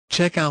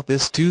Check out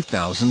this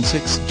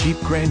 2006 Jeep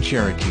Grand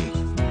Cherokee.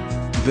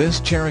 This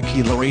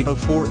Cherokee Laredo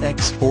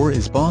 4x4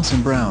 is boss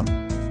and brown.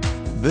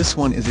 This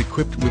one is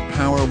equipped with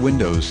power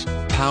windows,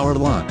 power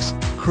locks,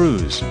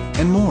 cruise,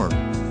 and more.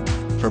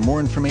 For more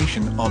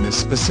information on this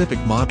specific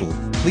model,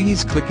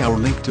 please click our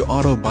link to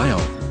Auto Bio.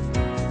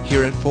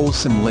 Here at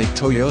Folsom Lake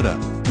Toyota,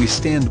 we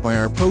stand by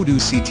our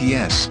produce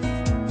CTS.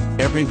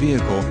 Every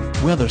vehicle,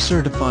 whether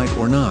certified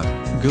or not,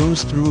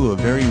 goes through a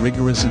very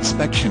rigorous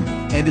inspection,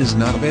 and is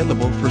not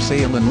available for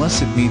sale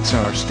unless it meets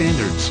our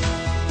standards.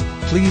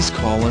 Please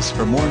call us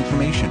for more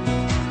information.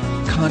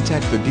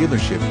 Contact the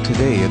dealership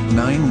today at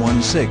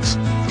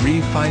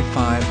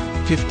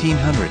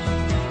 916-355-1500.